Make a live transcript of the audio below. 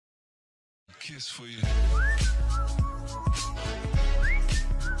kiss for you.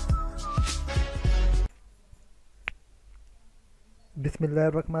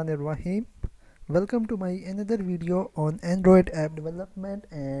 Bismillahirrahmanirrahim. Welcome to my another video on Android app development,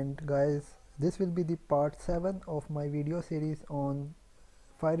 and guys, this will be the part 7 of my video series on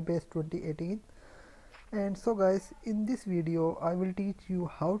Firebase 2018. And so guys, in this video I will teach you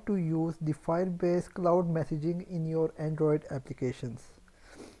how to use the Firebase Cloud Messaging in your Android applications.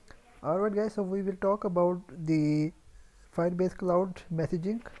 Alright guys, so we will talk about the Firebase Cloud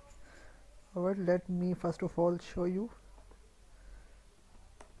Messaging. Alright, let me first of all show you.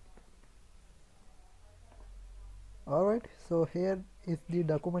 Alright, so here is the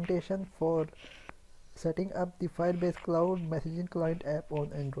documentation for setting up the Firebase Cloud Messaging Client app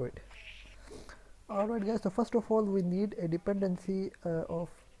on Android. Alright guys, so first of all we need a dependency of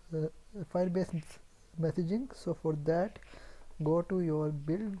Firebase messaging. So for that, go to your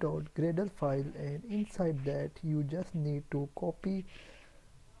build.gradle file, and inside that you just need to copy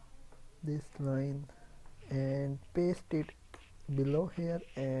this line and paste it below here,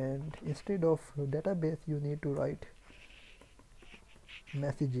 and instead of database you need to write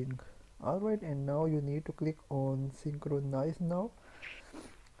messaging. Alright, and now you need to click on synchronize now,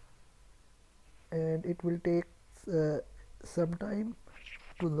 and it will take some time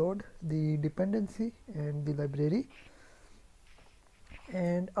to load the dependency and the library.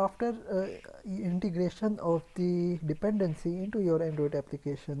 And after integration of the dependency into your Android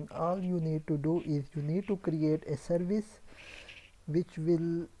application, all you need to do is you need to create a service which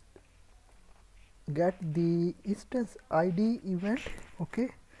will get the instance ID event. Okay,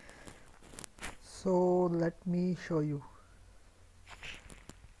 so let me show you.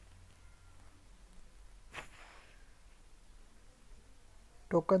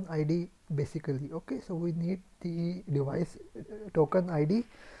 Token ID basically. Okay, so we need the device token ID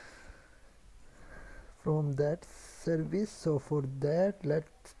from that service. So for that,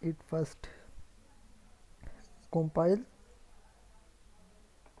 let's it first compile.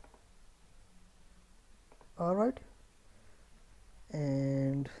 Alright,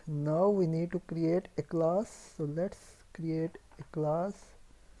 and now we need to create a class. So let's create a class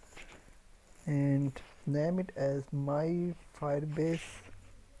and name it as my Firebase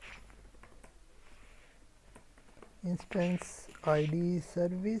instance ID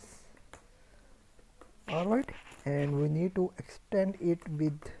service. Alright, and we need to extend it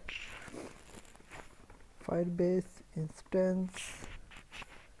with Firebase instance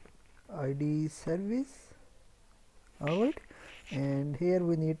ID service. Alright, and here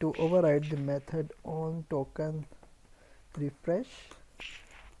we need to override the method on token refresh.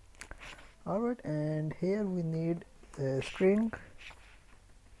 Alright, and here we need a string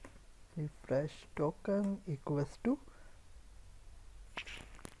refresh token equals to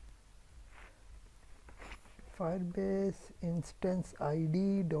Firebase instance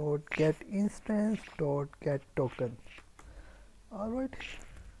ID dot get instance dot get token. Alright,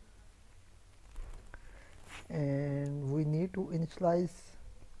 and we need to initialize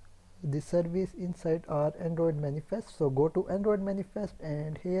the service inside our Android manifest. So go to Android manifest,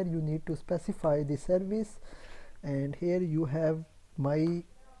 and here you need to specify the service, and here you have my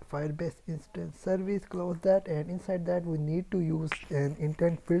Firebase instance service. Close that, and inside that we need to use an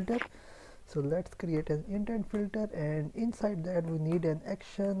intent filter. So let's create an intent filter, and inside that we need an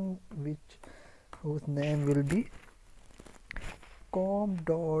action whose name will be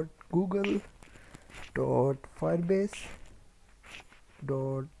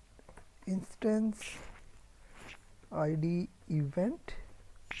com.google.firebase.instance ID event.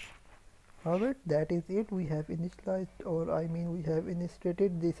 Alright, that is it. We have initialized, or I mean we have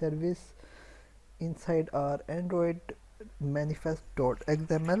initiated the service inside our Android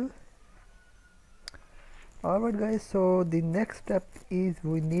manifest.xml. Alright guys, so the next step is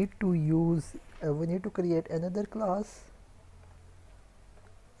we need to create another class.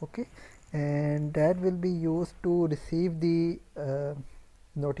 Okay, and that will be used to receive the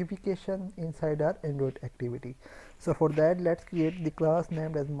notification inside our Android activity. So for that, let's create the class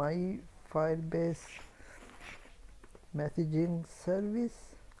named as my Firebase messaging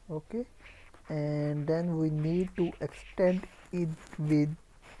service. Okay, and then we need to extend it with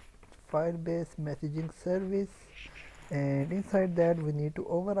Firebase messaging service, and inside that we need to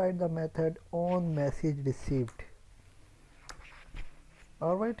override the method on message received.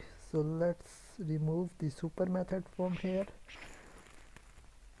 Alright, so let's remove the super method from here,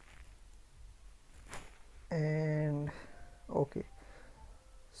 and okay,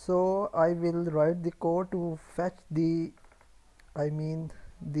 so I will write the code to fetch the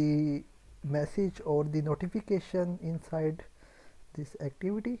message or the notification inside this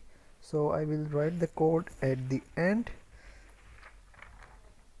activity. so I will write the code at the end.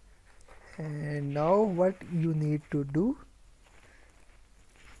 And now what you need to do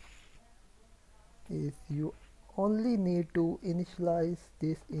is you only need to initialize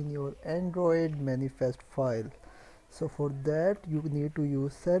this in your Android manifest file. So for that you need to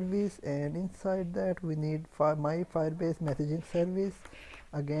use service, and inside that we need my Firebase messaging service.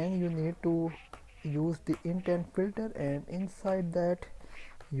 Again you need to use the intent filter, and inside that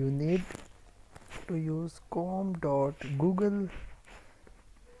you need to use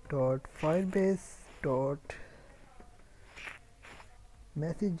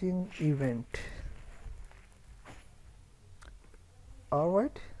com.google.firebase.messaging event.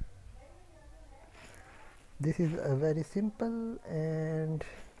 Alright, this is a very simple. And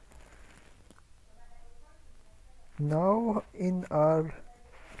now in our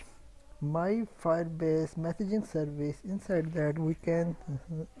my Firebase messaging service, inside that we can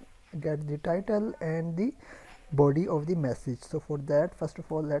get the title and the body of the message. So for that, first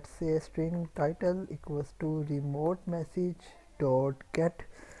of all, let's say string title equals to remote message dot get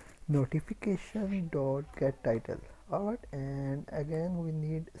notification dot get title. Alright, and again we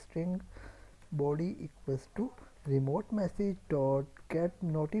need string body equals to remote message dot get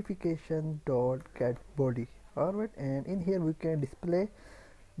notification dot get body. Alright, and in here we can display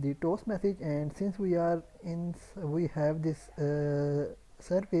the toast message. And since we have this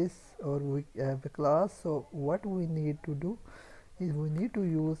service, or we have a class, so what we need to do is we need to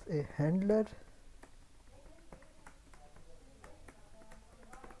use a handler.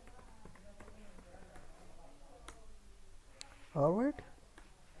 Alright,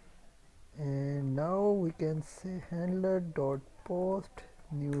 and now we can say handler dot post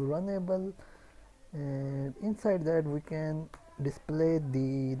new runnable, and inside that we can display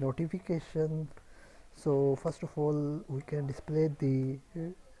the notification. So first of all we can display the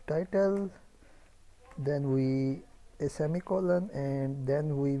title, then we a semicolon, and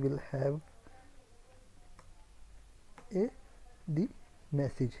then we will have the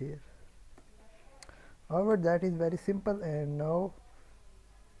message here. However, that is very simple. And now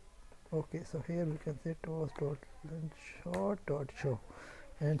okay, so here we can say toast.short.show,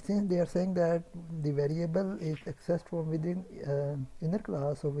 and since they are saying that the variable is accessed from within inner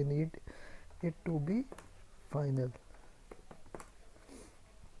class, so we need it to be final.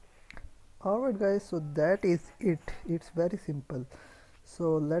 Alright guys, so that is it. It's very simple.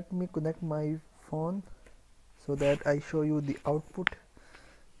 So let me connect my phone so that I show you the output,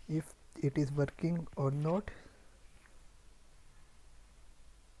 if it is working or not.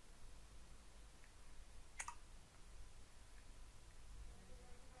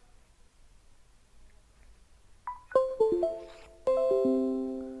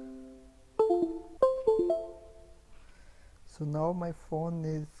 So now my phone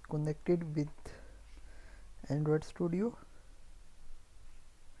is connected with Android Studio,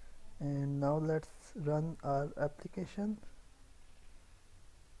 and now let's run our application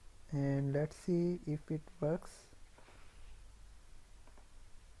and let's see if it works.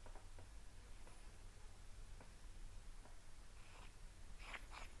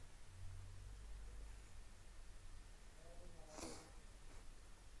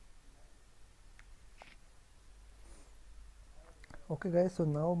 Okay guys, so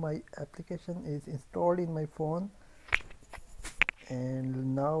now my application is installed in my phone,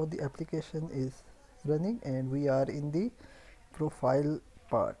 and now the application is running and we are in the profile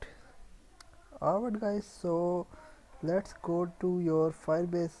part. Alright guys, so let's go to your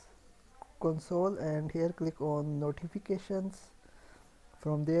Firebase console, and here click on notifications.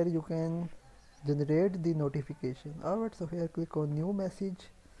 From there you can generate the notification. Alright, so here click on new message,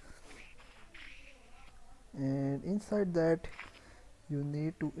 and inside that you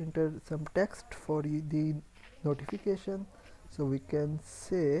need to enter some text for the notification. So we can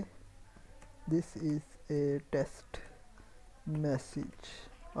say this is a test message.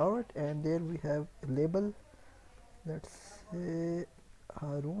 Alright, and there we have a label. Let's say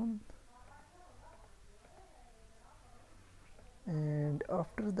Harun, and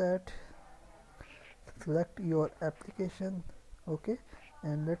after that select your application. Okay,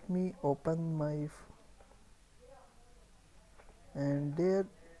 and let me open my and there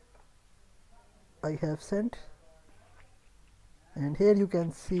I have sent, and here you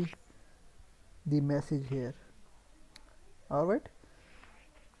can see the message here. Alright,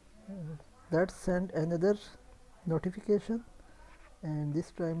 let's send another notification, and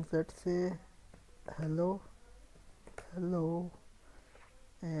this time let's say hello,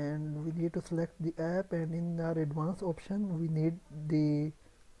 and we need to select the app, and in our advanced option we need the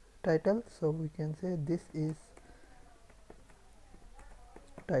title, so we can say this is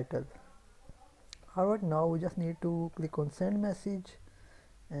title. Alright, now we just need to click on send message,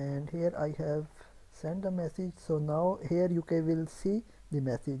 and here I have sent the message. So now here you will see the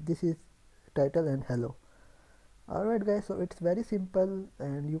message. This is title and hello. Alright guys, so it's very simple,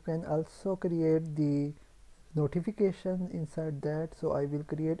 and you can also create the notification inside that. So I will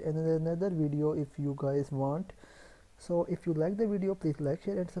create another video if you guys want. So if you like the video, please like,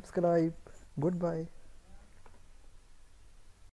 share and subscribe. Goodbye.